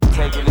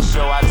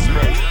show out of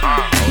space.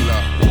 Hold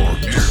up.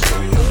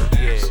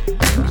 Yeah.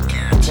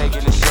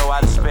 Taking the show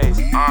out of space.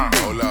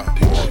 Hold up.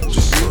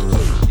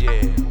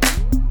 Yeah.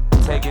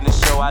 Taking the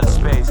show out of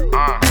space.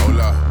 Hold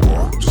up.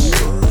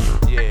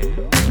 Yeah.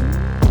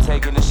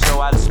 Taking the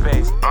show out of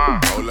space.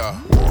 Hold up.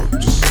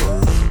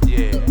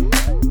 Yeah.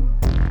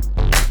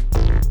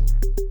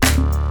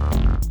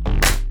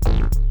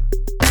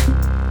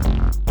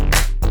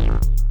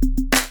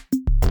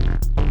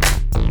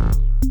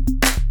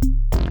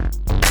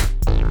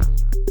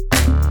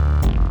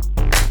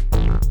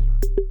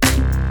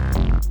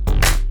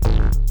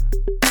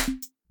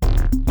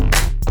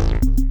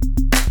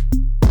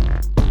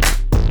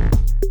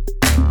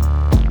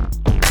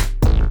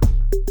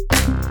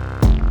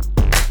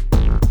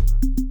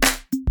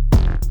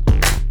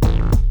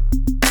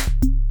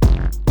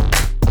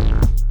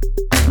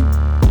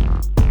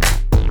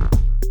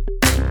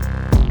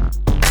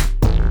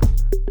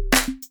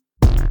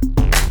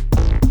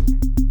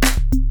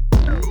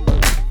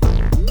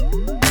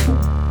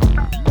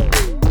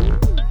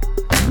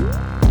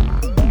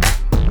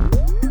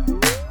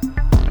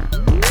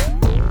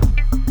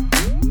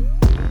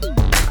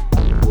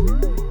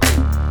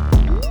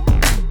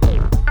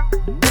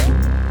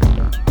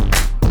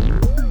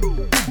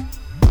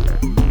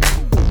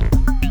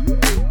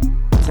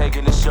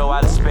 Taking the show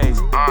out of space.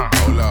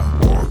 Hold up.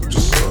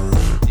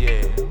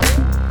 Yeah.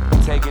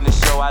 Taking the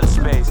show out of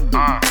space.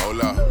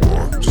 Hold up.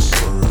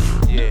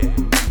 Yeah.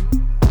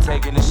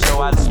 Taking the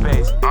show out of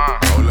space.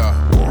 Hold up.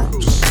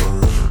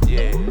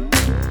 Yeah.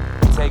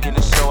 Taking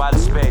the show out of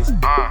space.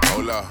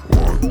 Hold up.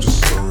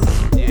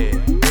 Yeah.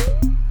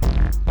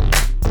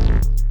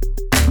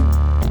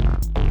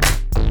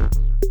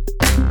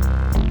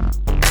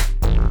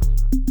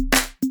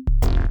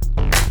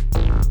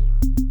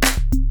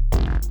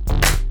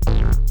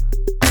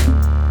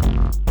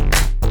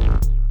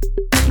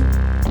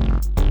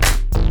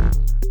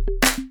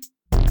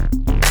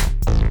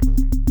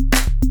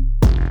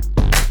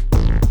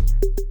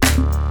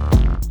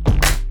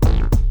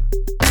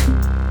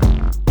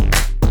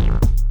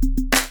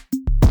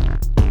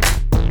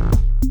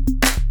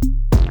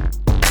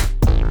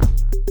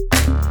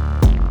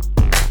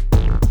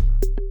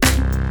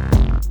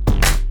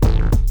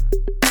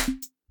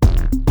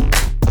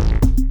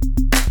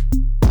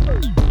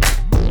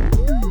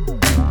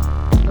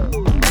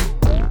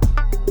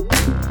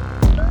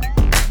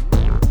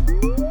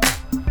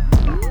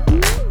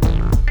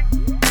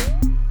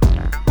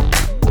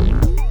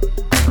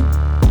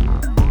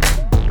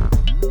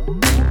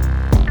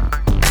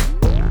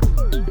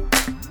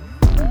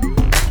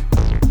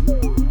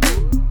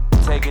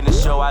 Taking the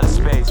show out of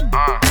space.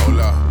 Hold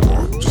up.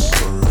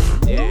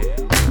 Yeah.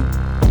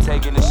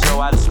 Taking the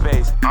show out of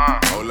space.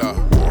 Hold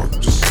up.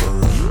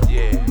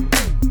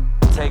 Yeah.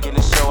 Taking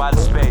the show out of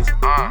space.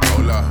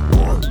 Hold up.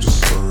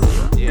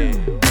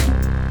 Yeah.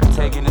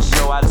 Taking the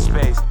show out of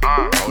space.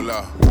 Hold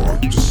up.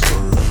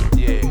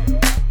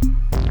 Yeah.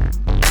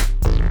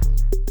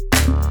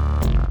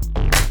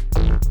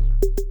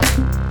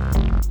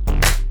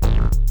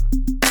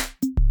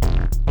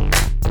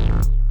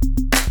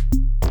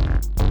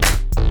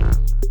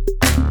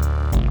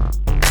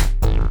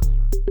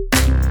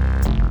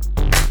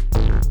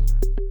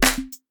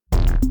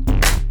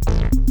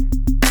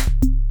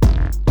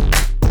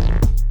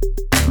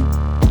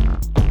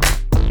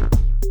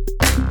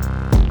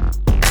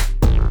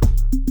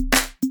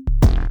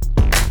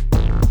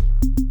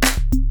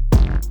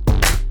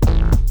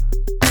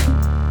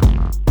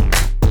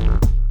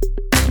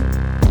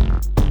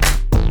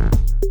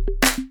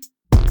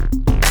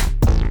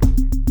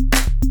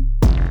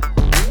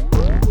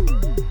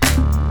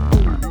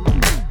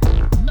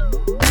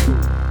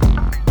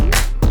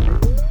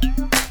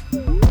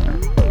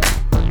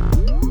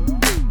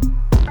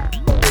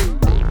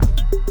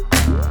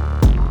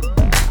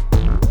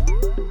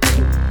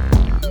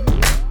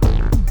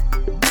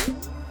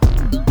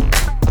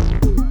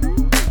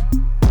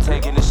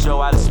 Taking the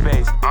show out of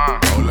space.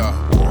 Hold up.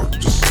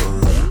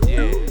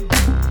 Yeah.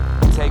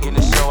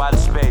 Taking the show out of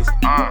space.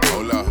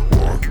 Hold up.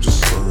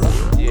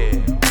 Yeah.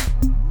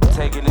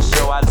 Taking the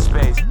show out of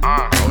space.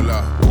 Hold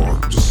up.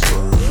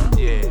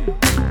 Yeah.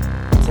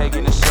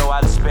 Taking the show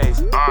out of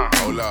space.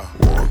 Hold up.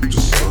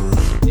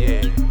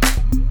 Yeah.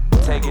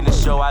 Taking the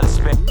show out of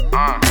space.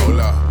 Hold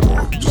up.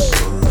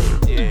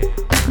 Yeah.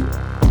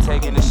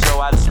 Taking the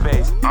show out of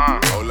space.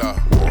 Hold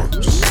up.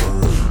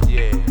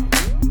 Yeah.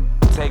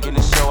 Taking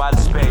the show out of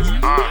space.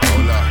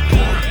 Hold up.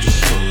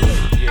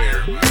 Yeah.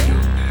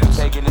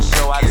 Taking the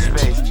show out of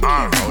space.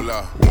 Hold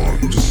up.